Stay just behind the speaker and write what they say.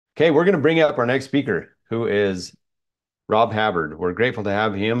Okay, we're going to bring up our next speaker, who is Rob Havard. We're grateful to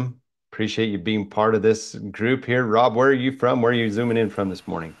have him. Appreciate you being part of this group here. Rob, where are you from? Where are you zooming in from this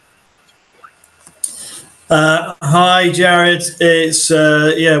morning? Hi, Jared. It's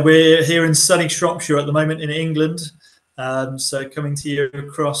we're here in sunny Shropshire at the moment in England. So coming to you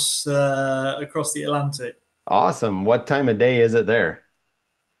across the Atlantic. Awesome. What time of day is it there?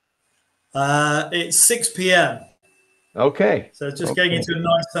 It's 6 p.m. Okay. So just going Okay. into a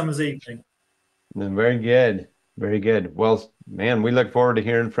nice summer's evening. Very good. Very good. Well, man, we look forward to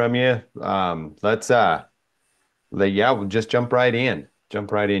hearing from you. We'll just jump right in.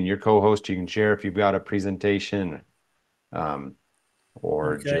 Jump right in. Your co-host, you can share if you've got a presentation, um,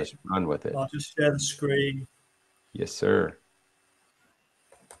 or Okay, just run with it. I'll just share the screen. Yes, sir.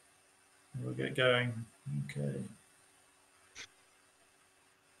 We'll get going. Okay.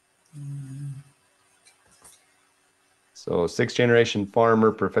 So sixth generation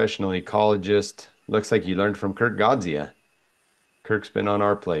farmer, professional ecologist. Looks like you learned from Kirk Godzia. Kirk's been on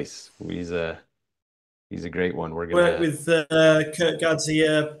our place. He's a great one. We're Worked gonna with Kurt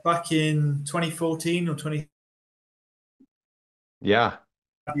Gadzia back in 2014 or 20. Yeah.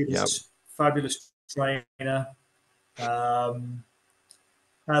 Yep. Fabulous trainer. Um,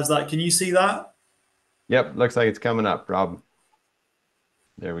 how's that? Can you see that? Yep, looks like it's coming up, Rob.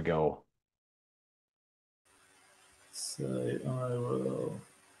 There we go. So I will.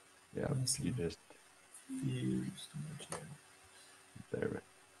 Yeah, you just use. there.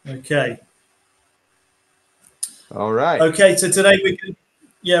 Okay. All right. Okay. So today we're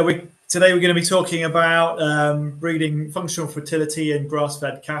going to be talking about breeding, functional fertility, and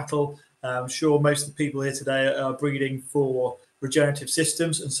grass-fed cattle. I'm sure most of the people here today are breeding for regenerative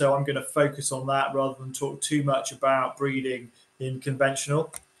systems, and so I'm going to focus on that rather than talk too much about breeding in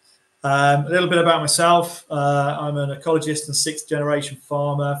conventional. A little bit about myself. I'm an ecologist and sixth generation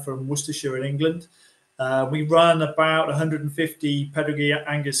farmer from Worcestershire in England. We run about 150 pedigree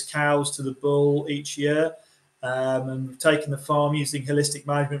Angus cows to the bull each year. And we've taken the farm using holistic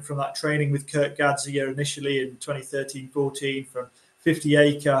management from that training with Kurt Gadzia initially in 2013-14 from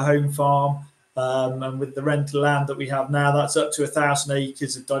 50-acre home farm. And with the rental land that we have now, that's up to 1,000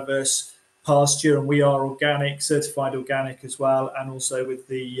 acres of diverse pasture, and we are organic, certified organic as well, and also with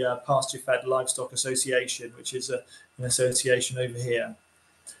the Pasture-Fed Livestock Association, which is an association over here.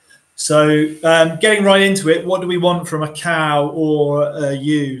 So getting right into it, what do we want from a cow or a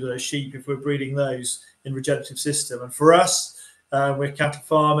ewe, a sheep, if we're breeding those in regenerative system? And for us, we're cattle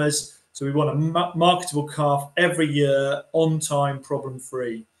farmers, so we want a marketable calf every year, on time, problem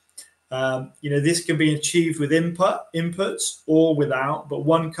free. This can be achieved with inputs or without, but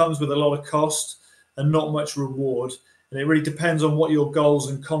one comes with a lot of cost and not much reward. And it really depends on what your goals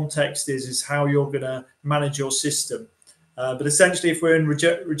and context is how you're going to manage your system. But essentially, if we're in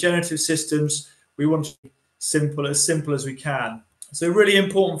regenerative systems, we want to be simple as we can. So really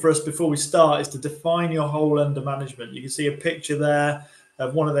important for us before we start is to define your whole under management. You can see a picture there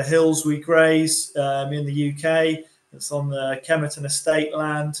of one of the hills we graze in the UK. It's on the Kemerton estate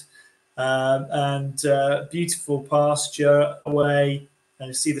land. Beautiful pasture away, and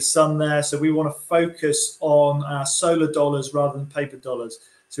you see the sun there. So we want to focus on our solar dollars rather than paper dollars.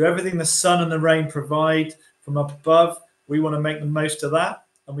 So everything the sun and the rain provide from up above, we want to make the most of that,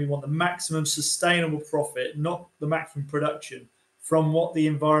 and we want the maximum sustainable profit, not the maximum production, from what the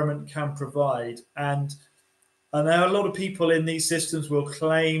environment can provide. And I know a lot of people in these systems will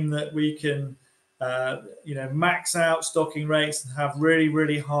claim that we can max out stocking rates and have really,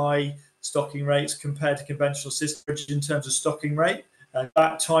 really high stocking rates compared to conventional systems in terms of stocking rate.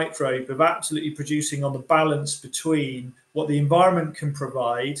 That tightrope of absolutely producing on the balance between what the environment can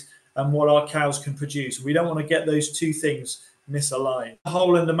provide and what our cows can produce. We don't want to get those two things misaligned. The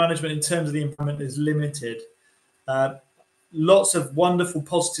whole under management in terms of the environment is limited. Lots of wonderful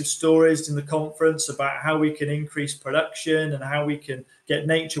positive stories in the conference about how we can increase production and how we can get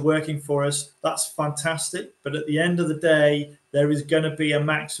nature working for us. That's fantastic. But at the end of the day, there is going to be a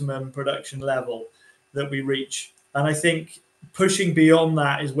maximum production level that we reach. And I think pushing beyond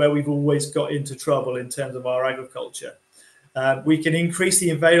that is where we've always got into trouble in terms of our agriculture. We can increase the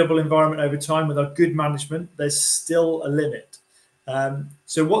available environment over time with our good management. There's still a limit.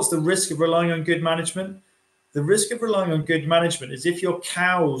 So what's the risk of relying on good management? The risk of relying on good management is if your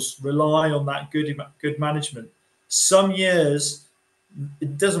cows rely on that good management. Some years,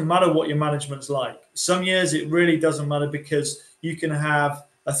 it doesn't matter what your management's like. Some years, it really doesn't matter because you can have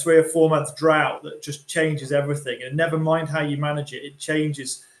a 3 or 4 month drought that just changes everything. And never mind how you manage it, it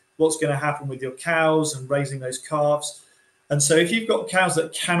changes what's going to happen with your cows and raising those calves. And so if you've got cows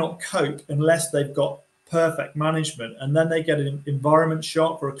that cannot cope unless they've got perfect management, and then they get an environment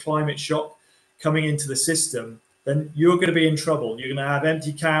shock or a climate shock coming into the system, then you're going to be in trouble. You're going to have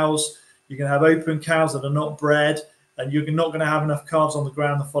empty cows, you're going to have open cows that are not bred, and you're not going to have enough calves on the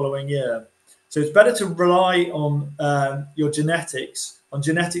ground the following year. So it's better to rely on your genetics,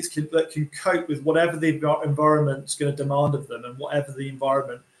 that can cope with whatever the environment's going to demand of them and whatever the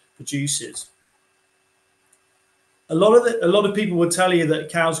environment produces. A lot of people would tell you that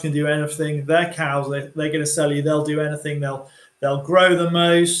cows can do anything. They're cows. They're going to sell you they'll do anything. They'll grow the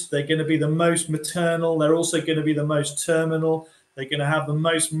most. They're going to be the most maternal. They're also going to be the most terminal. They're going to have the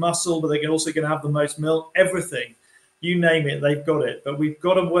most muscle, but they're also going to have the most milk. Everything, you name it, they've got it. But we've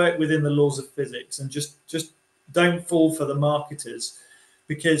got to work within the laws of physics and just don't fall for the marketers,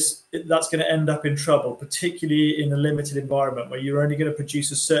 because that's going to end up in trouble, particularly in a limited environment where you're only going to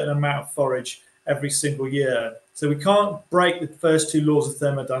produce a certain amount of forage every single year. So we can't break the first two laws of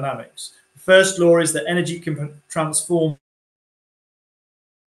thermodynamics. The first law is that energy can transform,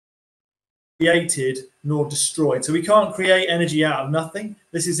 created nor destroyed. So we can't create energy out of nothing.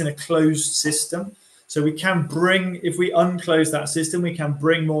 This is in a closed system. So we can bring, if we unclose that system, we can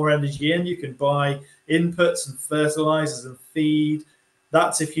bring more energy in. You can buy inputs and fertilizers and feed.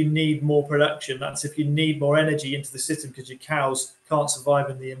 That's if you need more production. That's if you need more energy into the system because your cows can't survive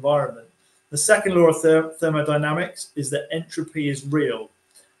in the environment. The second law of thermodynamics is that entropy is real.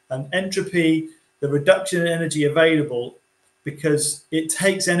 And entropy, the reduction in energy available, because it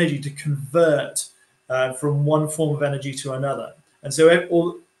takes energy to convert from one form of energy to another. And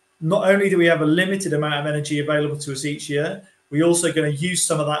so not only do we have a limited amount of energy available to us each year, we're also going to use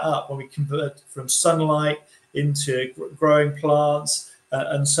some of that up when we convert from sunlight into growing plants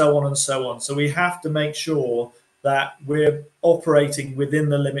and so on and so on. So we have to make sure that we're operating within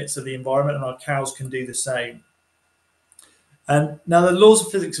the limits of the environment, and our cows can do the same. And now the laws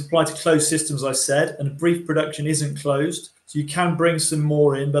of physics apply to closed systems, I said, and brief production isn't closed. So you can bring some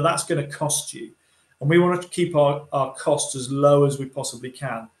more in, but that's going to cost you. And we want to keep our costs as low as we possibly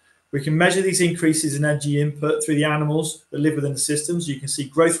can. We can measure these increases in energy input through the animals that live within the systems. You can see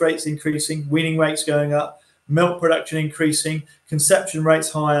growth rates increasing, weaning rates going up, milk production increasing, conception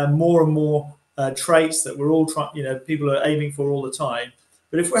rates higher, more and more traits that we're all trying, people are aiming for all the time.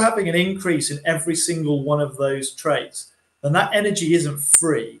 But if we're having an increase in every single one of those traits, then that energy isn't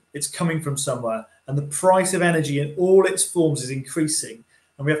free. It's coming from somewhere. And the price of energy in all its forms is increasing.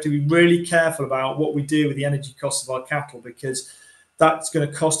 And we have to be really careful about what we do with the energy costs of our cattle, because that's going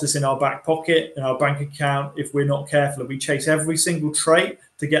to cost us in our back pocket, in our bank account, if we're not careful. If we chase every single trait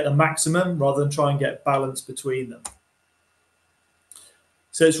to get the maximum rather than try and get balance between them.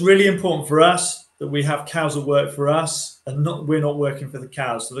 So it's really important for us that we have cows that work for us and we're not working for the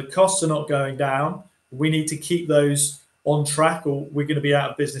cows. So the costs are not going down. We need to keep those on track or we're going to be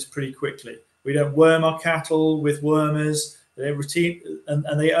out of business pretty quickly. We don't worm our cattle with wormers.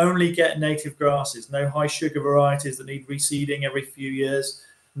 And they only get native grasses, no high sugar varieties that need reseeding every few years,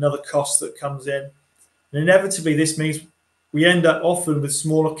 another cost that comes in. And inevitably, this means we end up often with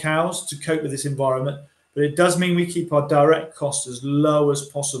smaller cows to cope with this environment, but it does mean we keep our direct costs as low as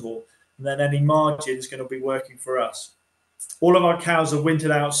possible, and then any margin is going to be working for us. All of our cows are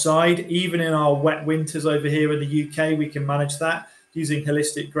wintered outside. Even in our wet winters over here in the UK, we can manage that using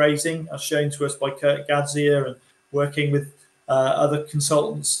holistic grazing, as shown to us by Kurt Gadzier and working with other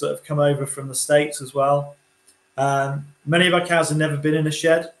consultants that have come over from the States as well. Many of our cows have never been in a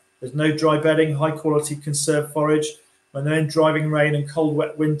shed. There's no dry bedding, high quality conserved forage. When they're in driving rain and cold,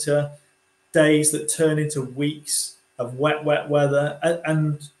 wet winter, days that turn into weeks of wet weather.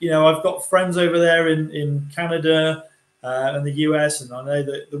 And I've got friends over there in Canada and the US, and I know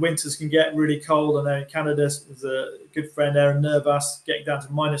that the winters can get really cold. I know in Canada, there's a good friend, Aaron Nervas, getting down to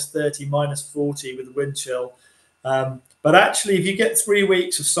 -30, -40 with the wind chill. But actually, if you get 3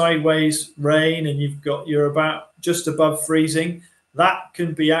 weeks of sideways rain and you're about just above freezing, that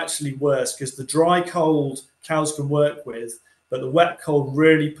can be actually worse, because the dry cold cows can work with, but the wet cold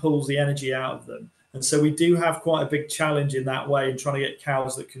really pulls the energy out of them. And so we do have quite a big challenge in that way in trying to get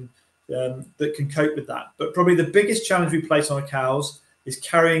cows that can cope with that. But probably the biggest challenge we place on our cows is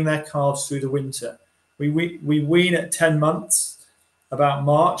carrying their calves through the winter. We wean at 10 months, about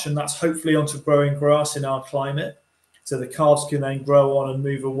March, and that's hopefully onto growing grass in our climate. So the calves can then grow on and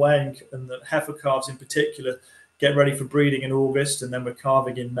move away, and the heifer calves in particular get ready for breeding in August, and then we're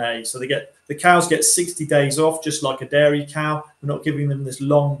calving in May. So the cows get 60 days off, just like a dairy cow. We're not giving them this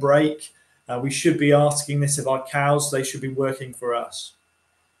long break. We should be asking this of our cows. They should be working for us.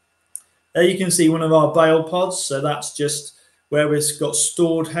 There you can see one of our bale pods. So that's just where we've got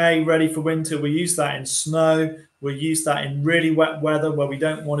stored hay ready for winter. We use that in snow. We use that in really wet weather where we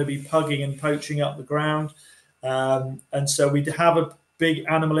don't want to be pugging and poaching up the ground. And so we have a big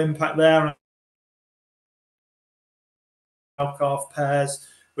animal impact there. Calf pairs,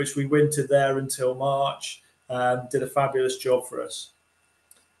 which we wintered there until March, did a fabulous job for us.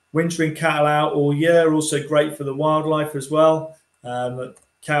 Wintering cattle out all year, also great for the wildlife as well.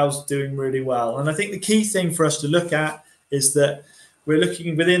 Cows doing really well. And I think the key thing for us to look at is that we're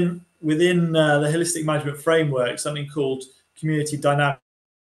looking within the holistic management framework, something called community dynamic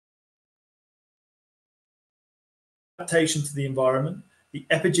adaptation to the environment, the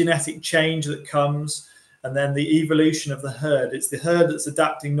epigenetic change that comes, and then the evolution of the herd. It's the herd that's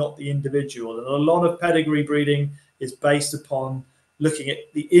adapting, not the individual. And a lot of pedigree breeding is based upon looking at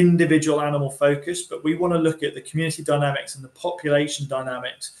the individual animal focus, but we want to look at the community dynamics and the population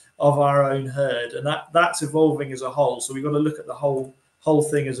dynamics of our own herd, and that's evolving as a whole. So we've got to look at the whole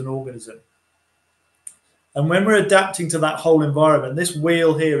thing as an organism. And when we're adapting to that whole environment, this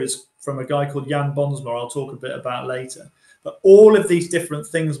wheel here is from a guy called Jan Bonsma, I'll talk a bit about later. But all of these different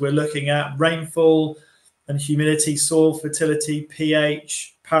things we're looking at, rainfall and humidity, soil fertility,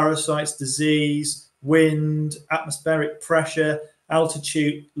 pH, parasites, disease, wind, atmospheric pressure,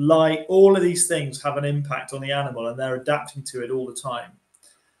 altitude, light, all of these things have an impact on the animal, and they're adapting to it all the time.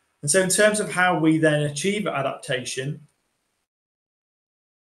 And so in terms of how we then achieve adaptation,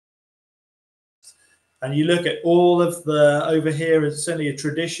 and you look at all of the, over here is certainly a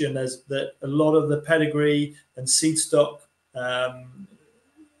tradition, as that a lot of the pedigree and seed stock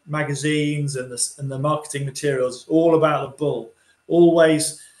magazines and the marketing materials, all about the bull,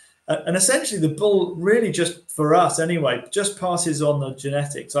 always. And essentially the bull really, just for us anyway, just passes on the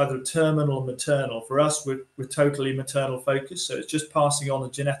genetics, either terminal or maternal. For us, we're totally maternal focused, so it's just passing on the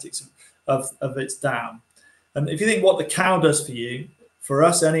genetics of its dam. And if you think what the cow does for you, for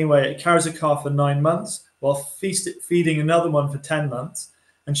us anyway, it carries a calf for 9 months while feeding another one for 10 months.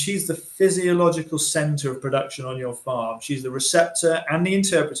 And she's the physiological center of production on your farm. She's the receptor and the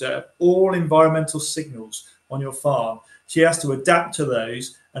interpreter of all environmental signals on your farm. She has to adapt to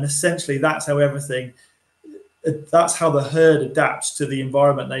those. And essentially that's how the herd adapts to the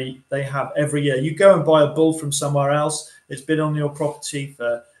environment they have every year. You go and buy a bull from somewhere else, it's been on your property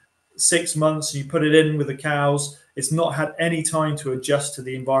for 6 months, you put it in with the cows, it's not had any time to adjust to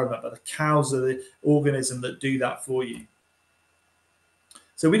the environment, but the cows are the organism that do that for you.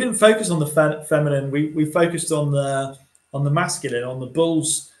 So we didn't focus on the feminine, we focused on the masculine, on the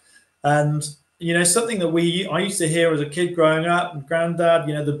bulls. And you know, something that I used to hear as a kid growing up, and granddad,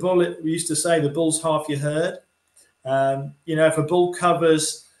 you know, the bull, we used to say the bull's half your herd. You know, if a bull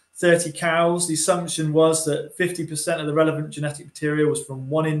covers 30 cows, the assumption was that 50% of the relevant genetic material was from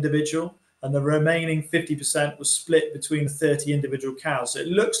one individual, and the remaining 50% was split between the 30 individual cows. So it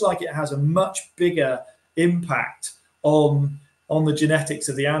looks like it has a much bigger impact on the genetics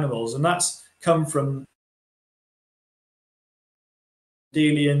of the animals, and that's come from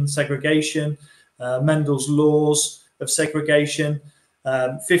Mendelian segregation, Mendel's laws of segregation.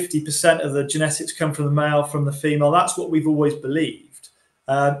 50% of the genetics come from the male, from the female. That's what we've always believed.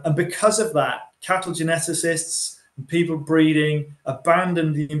 And because of that, cattle geneticists and people breeding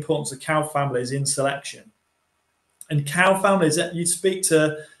abandoned the importance of cow families in selection. And cow families, you'd speak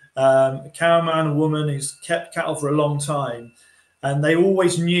to a cowman, a woman who's kept cattle for a long time, and they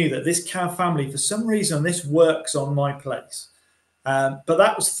always knew that this cow family, for some reason, this works on my place. But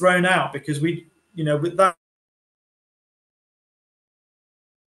that was thrown out because with that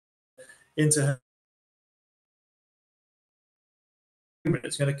into her,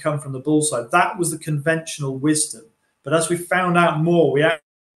 it's going to come from the bull side. That was the conventional wisdom. But as we found out more, we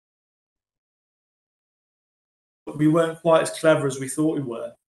weren't quite as clever as we thought we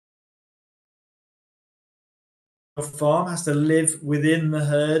were. A farm has to live within the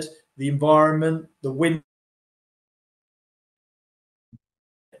herd, the environment, the wind.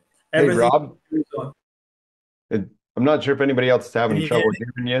 Hey, Rob. I'm not sure if anybody else is having trouble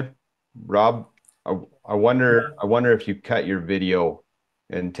hearing you. Rob, I wonder if you cut your video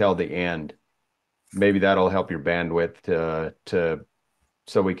until the end. Maybe that'll help your bandwidth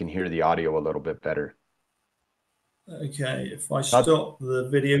so we can hear the audio a little bit better. Okay, if I stop the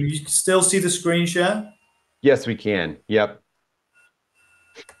video, you can still see the screen share? Yes, we can. Yep.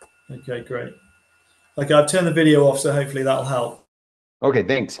 Okay, great. Okay, I've turned the video off, so hopefully that'll help. Okay,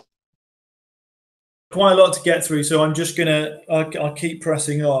 thanks. Quite a lot to get through, so I'm just I'll keep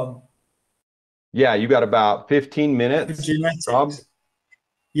pressing on. Yeah, you got about 15 minutes. Genetics. Rob?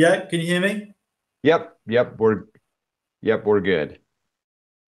 Yeah, can you hear me? Yep, we're good.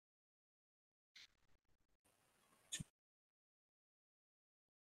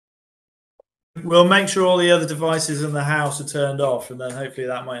 we'll make sure all the other devices in the house are turned off, and then hopefully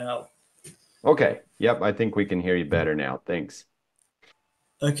that might help. Okay. Yep. I think we can hear you better now. Thanks.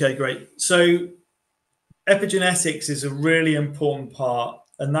 Okay, great. So epigenetics is a really important part,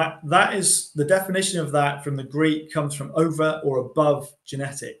 and that is the definition of that from the Greek comes from over or above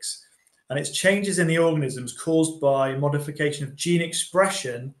genetics, and it's changes in the organisms caused by modification of gene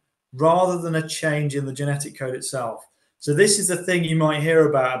expression rather than a change in the genetic code itself. So this is the thing you might hear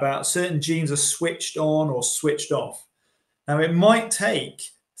about certain genes are switched on or switched off. Now it might take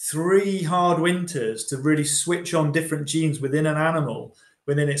 3 hard winters to really switch on different genes within an animal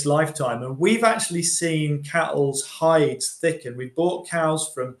within its lifetime. And we've actually seen cattle's hides thicken. We've bought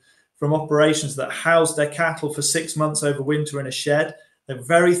cows from operations that housed their cattle for 6 months over winter in a shed. They're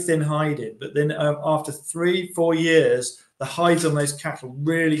very thin hided, but then after 3-4 years, the hides on those cattle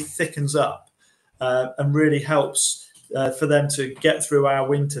really thickens up and really helps for them to get through our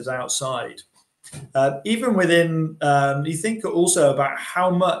winters outside. Even within, you think also about how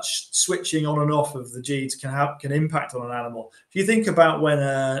much switching on and off of the genes can impact on an animal. If you think about when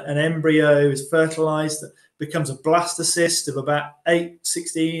an embryo is fertilized, it becomes a blastocyst of about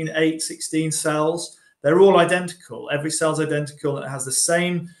 816 cells. They're all identical. Every cell's identical, and it has the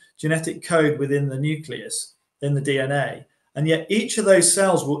same genetic code within the nucleus, in the DNA. And yet each of those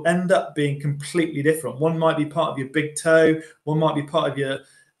cells will end up being completely different. One might be part of your big toe, one might be part of your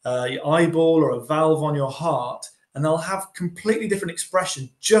eyeball or a valve on your heart, and they'll have completely different expression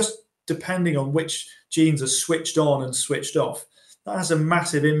just depending on which genes are switched on and switched off. That has a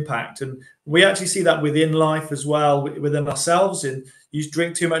massive impact, and we actually see that within life as well, within ourselves. And you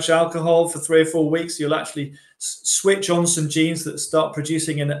drink too much alcohol for 3 or 4 weeks, you'll actually switch on some genes that start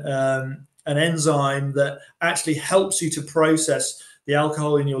producing an enzyme that actually helps you to process the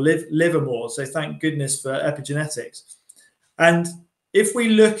alcohol in your liver more. So thank goodness for epigenetics. And if we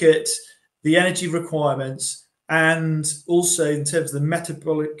look at the energy requirements and also in terms of the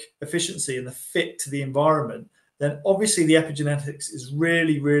metabolic efficiency and the fit to the environment, then obviously the epigenetics is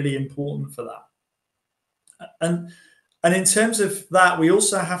really, really important for that. And in terms of that, we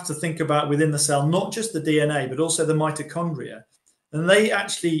also have to think about within the cell, not just the DNA, but also the mitochondria. And they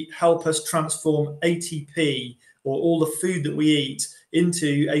actually help us transform ATP, or all the food that we eat,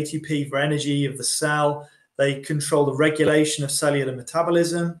 into ATP for energy of the cell. They control the regulation of cellular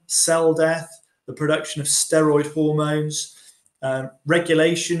metabolism, cell death, the production of steroid hormones,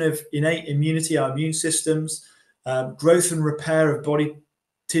 regulation of innate immunity, our immune systems, growth and repair of body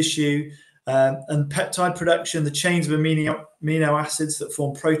tissue, and peptide production, the chains of amino acids that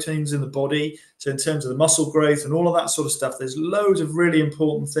form proteins in the body. So in terms of the muscle growth and all of that sort of stuff, there's loads of really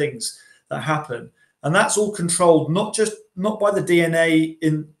important things that happen. And that's all controlled not by the DNA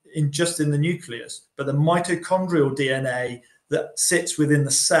in the nucleus, but the mitochondrial DNA that sits within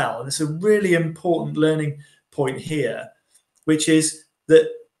the cell. And it's a really important learning point here, which is that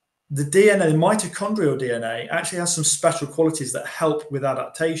the DNA, the mitochondrial DNA, actually has some special qualities that help with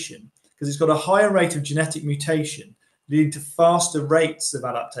adaptation, because it's got a higher rate of genetic mutation, leading to faster rates of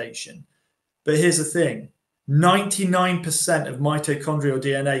adaptation. But here's the thing, 99% of mitochondrial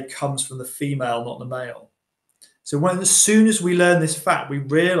DNA comes from the female, not the male. So as soon as we learn this fact, we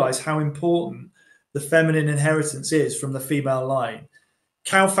realize how important the feminine inheritance is from the female line.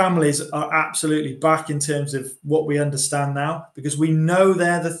 Cow families are absolutely back in terms of what we understand now, because we know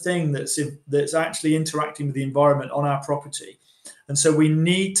they're the thing that's actually interacting with the environment on our property. And so we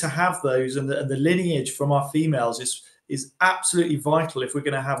need to have those, and the lineage from our females is absolutely vital if we're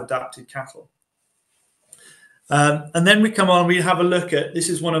going to have adapted cattle. And then we come on, we have a look at, this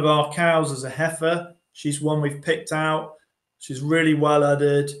is one of our cows as a heifer. She's one we've picked out. She's really well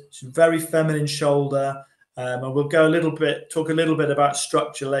uddered. She's very feminine shoulder. And we'll go talk a little bit about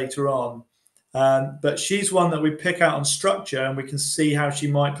structure later on. But she's one that we pick out on structure, and we can see how she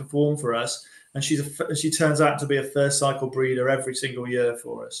might perform for us. And she turns out to be a first cycle breeder every single year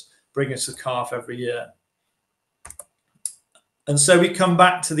for us, bring us a calf every year. And so we come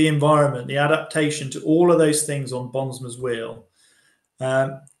back to the environment, the adaptation to all of those things on Bonsma's wheel.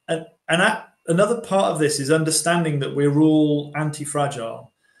 Another part of this is understanding that we're all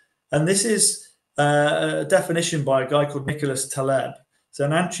anti-fragile. And this is a definition by a guy called Nicholas Taleb. So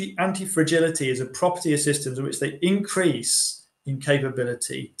an anti-fragility is a property of systems in which they increase in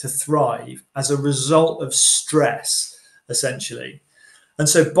capability to thrive as a result of stress, essentially. And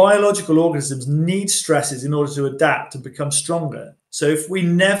so biological organisms need stresses in order to adapt and become stronger. So if we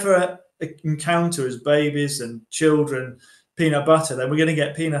never encounter as babies and children peanut butter, then we're going to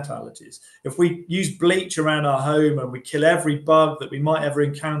get peanut allergies. If we use bleach around our home and we kill every bug that we might ever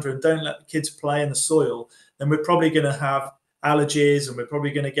encounter and don't let the kids play in the soil, then we're probably going to have allergies, and we're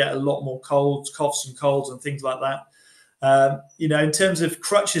probably going to get a lot more colds, coughs and colds and things like that. In terms of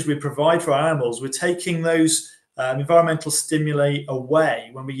crutches we provide for our animals, we're taking those environmental stimuli away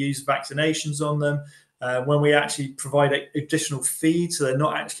when we use vaccinations on them, when we actually provide additional feed, so they're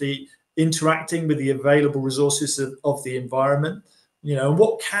not actually interacting with the available resources of the environment.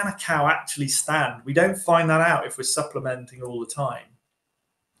 What can a cow actually stand? We don't find that out if we're supplementing all the time.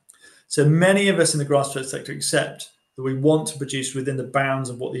 So many of us in the grass-fed sector accept that we want to produce within the bounds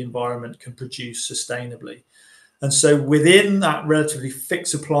of what the environment can produce sustainably. And so within that relatively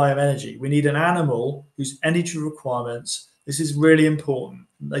fixed supply of energy, we need an animal whose energy requirements, this is really important,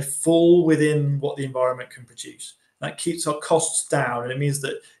 they fall within what the environment can produce. That keeps our costs down, and it means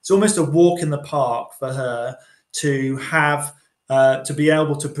that it's almost a walk in the park for her to have to be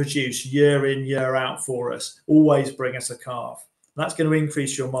able to produce year in, year out for us, always bring us a calf. That's going to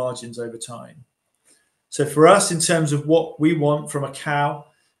increase your margins over time. So for us, in terms of what we want from a cow,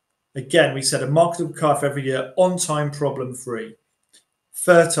 again, we said a marketable calf every year, on time, problem free.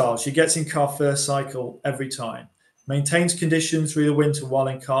 Fertile, she gets in calf first cycle every time. Maintains condition through the winter while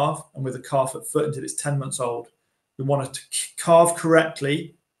in calf and with a calf at foot until it's 10 months old. We want her to calve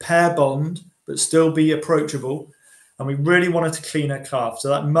correctly, pair bond, but still be approachable. And we really want her to clean her calf. So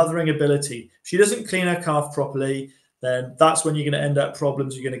that mothering ability, if she doesn't clean her calf properly, then that's when you're going to end up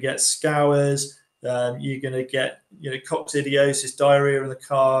problems. You're going to get scours, you're going to get coccidiosis, diarrhea in the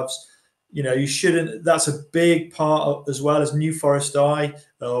calves. You shouldn't. That's a big part of, as well as new forest eye,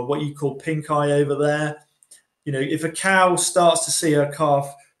 or what you call pink eye over there. If a cow starts to see her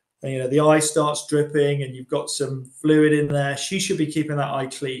calf, the eye starts dripping and you've got some fluid in there, she should be keeping that eye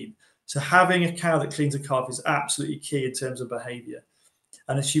clean. So having a cow that cleans a calf is absolutely key in terms of behavior.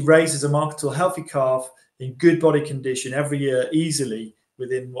 And if she raises a marketable healthy calf in good body condition every year easily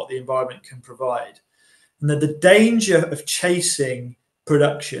within what the environment can provide. And then the danger of chasing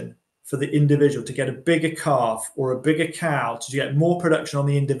production for the individual to get a bigger calf or a bigger cow to get more production on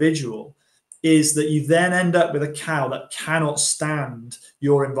the individual is that you then end up with a cow that cannot stand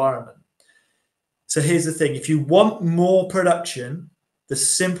your environment. So here's the thing. If you want more production, the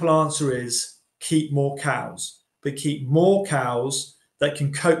simple answer is keep more cows, but keep more cows that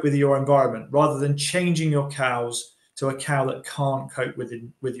can cope with your environment rather than changing your cows to a cow that can't cope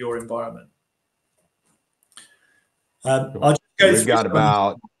with your environment. We've got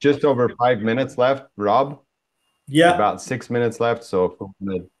about just over 5 minutes left, Rob. Yeah. About 6 minutes left. So if we're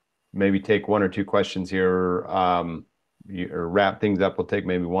going to maybe take one or two questions here, or wrap things up, we'll take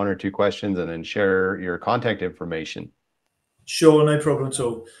maybe one or two questions and then share your contact information. Sure, no problem at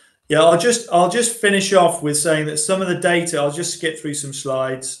all. Yeah, I'll just finish off with saying that some of the data, I'll just skip through some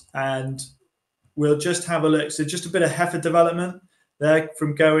slides and we'll just have a look. So just a bit of heifer development there,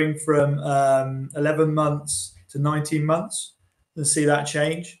 from going from 11 months to 19 months, and see that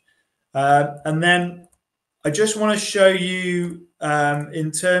change. And then I just want to show you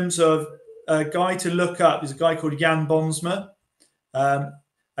in terms of a guy to look up is a guy called Jan Bonsma.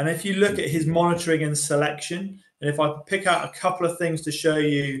 And if you look at his monitoring and selection, and if I pick out a couple of things to show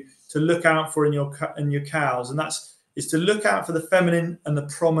you to look out for in your cows, and is to look out for the feminine and the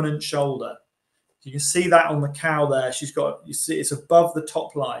prominent shoulder. You can see that on the cow there. She's got, you see, it's above the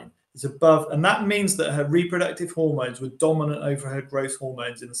top line. It's above, and that means that her reproductive hormones were dominant over her growth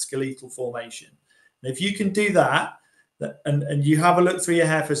hormones in the skeletal formation. And if you can do that, and you have a look through your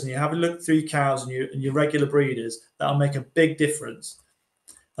heifers and you have a look through your cows and your regular breeders, that'll make a big difference.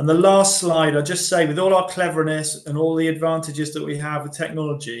 And the last slide, I'll just say, with all our cleverness and all the advantages that we have with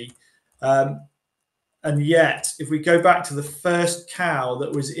technology, and yet, if we go back to the first cow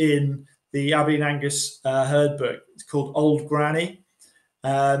that was in the Aberdeen Angus herd book, it's called Old Granny.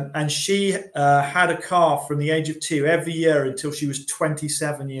 And she had a calf from the age of 2 every year until she was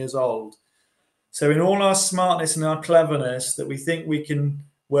 27 years old. So in all our smartness and our cleverness that we think we can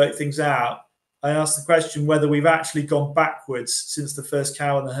work things out, I asked the question whether we've actually gone backwards since the first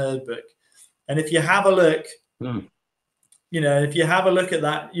cow in the herd book. And if you have a look, if you have a look at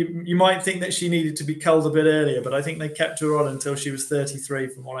that, you might think that she needed to be culled a bit earlier, but I think they kept her on until she was 33,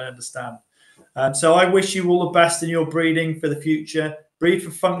 from what I understand. So I wish you all the best in your breeding for the future. Breed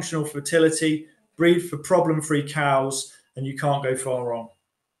for functional fertility, breed for problem-free cows, and you can't go far wrong.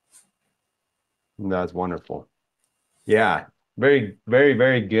 That's wonderful. Yeah, very, very,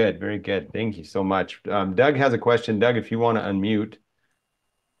 very good. Very good. Thank you so much. Doug has a question. Doug, if you want to unmute,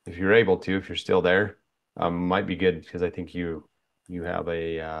 if you're able to, if you're still there, might be good, because I think you have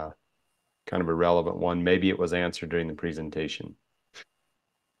a kind of a relevant one. Maybe it was answered during the presentation.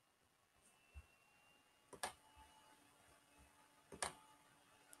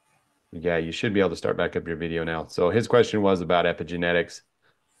 Yeah, you should be able to start back up your video now. So his question was about epigenetics.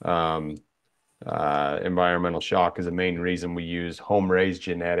 Um, environmental shock is the main reason we use home-raised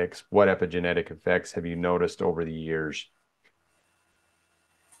genetics. What epigenetic effects have you noticed over the years?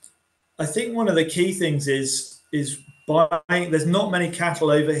 I think one of the key things is buying. There's not many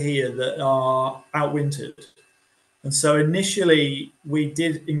cattle over here that are outwintered. And so initially, we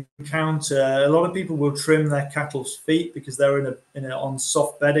did encounter a lot of people will trim their cattle's feet because they're on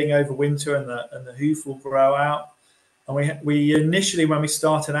soft bedding over winter, and the hoof will grow out. And we initially, when we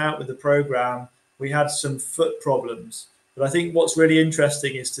started out with the program, we had some foot problems. But I think what's really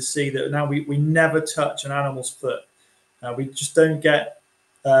interesting is to see that now we never touch an animal's foot. We just don't get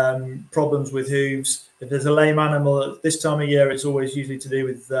problems with hooves. If there's a lame animal at this time of year, it's always usually to do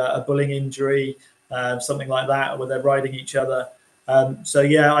with a bulling injury, something like that, where they're riding each other. So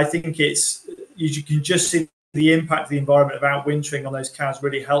yeah, I think you can just see the impact of the environment of outwintering on those cows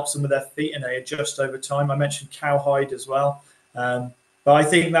really helps them with their feet, and they adjust over time. I mentioned cowhide as well. But I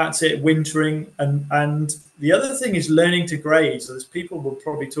think that's it, wintering. And the other thing is learning to graze. So there's people will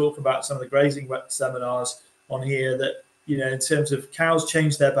probably talk about some of the grazing seminars on here that, in terms of cows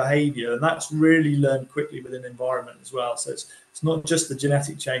change their behavior, and that's really learned quickly within environment as well. So it's not just the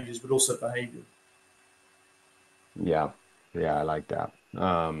genetic changes, but also behavior. Yeah, yeah, I like that.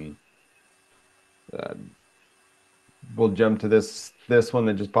 Uh, we'll jump to this one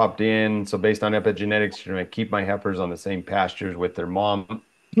that just popped in. So based on epigenetics, you're going to keep my heifers on the same pastures with their mom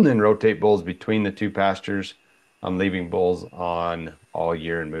and then rotate bulls between the two pastures. I'm leaving bulls on all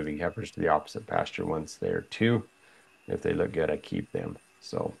year and moving heifers to the opposite pasture once they're two. If they look good, I keep them.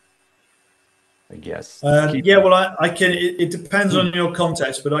 So I guess keep Yeah, well, I can. It depends on your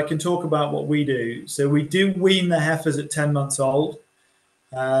context, but I can talk about what we do. So we do wean the heifers at 10 months old,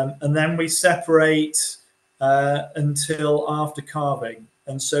 and then we separate until after calving.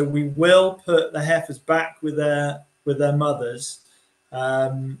 And so we will put the heifers back with their mothers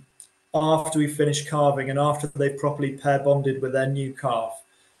um, after we finish calving and after they've properly pair bonded with their new calf.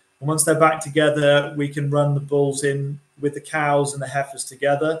 And once they're back together, we can run the bulls in with the cows and the heifers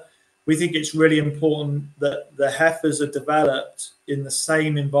together. We think it's really important that the heifers are developed in the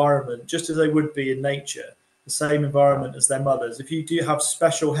same environment, just as they would be in nature, the same environment as their mothers. If you do have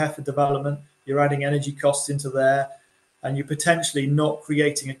special heifer development, you're adding energy costs into there, and you're potentially not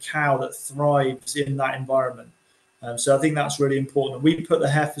creating a cow that thrives in that environment. So I think that's really important. We put the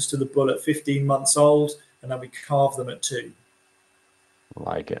heifers to the bull at 15 months old, and then we calve them at 2.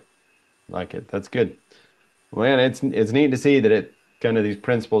 like it. Like it. That's good. Well, it's neat to see that it kind of these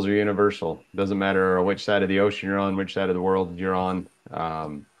principles are universal. Doesn't matter which side of the ocean you're on, which side of the world you're on.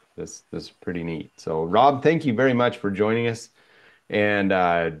 This is pretty neat. So, Rob, thank you very much for joining us. And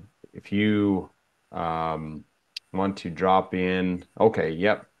if you want to drop in, okay,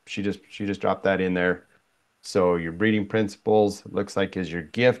 yep, she just dropped that in there. So your breeding principles looks like is your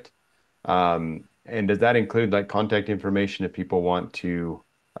gift. And does that include like contact information if people want to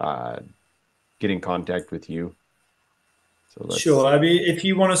get in contact with you? So Sure. let's, I mean, if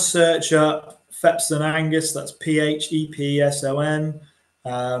you want to search up Phepson Angus, that's PHEPSON.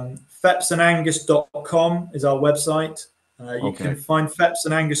 Phepsonangus.com is our website. You can okay. find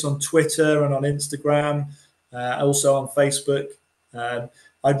Phepson Angus on Twitter and on Instagram, also on Facebook.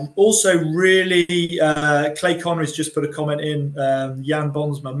 I'd also really, Clay Connery's just put a comment in, Jan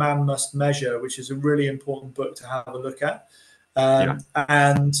Bonsma, Man Must Measure, which is a really important book to have a look at. Yeah.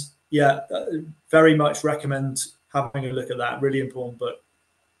 And yeah, very much recommend having a look at that. Really important book.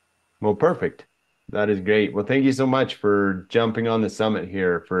 Well, perfect. That is great. Well, thank you so much for jumping on the summit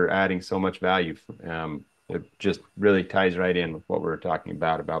here, for adding so much value. It just really ties right in with what we're talking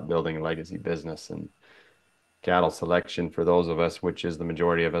about building a legacy business and cattle selection for those of us, which is the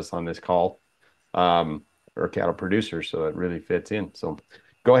majority of us on this call, or cattle producers. So it really fits in. So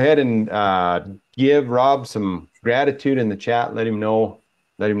go ahead and give Rob some gratitude in the chat. Let him know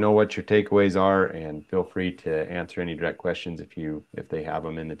what your takeaways are, and feel free to answer any direct questions if they have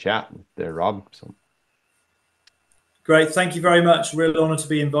them in the chat there, Rob. So Great. Thank you very much. Real honor to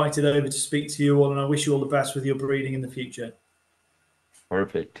be invited over to speak to you all, and I wish you all the best with your breeding in the future.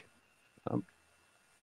 perfect.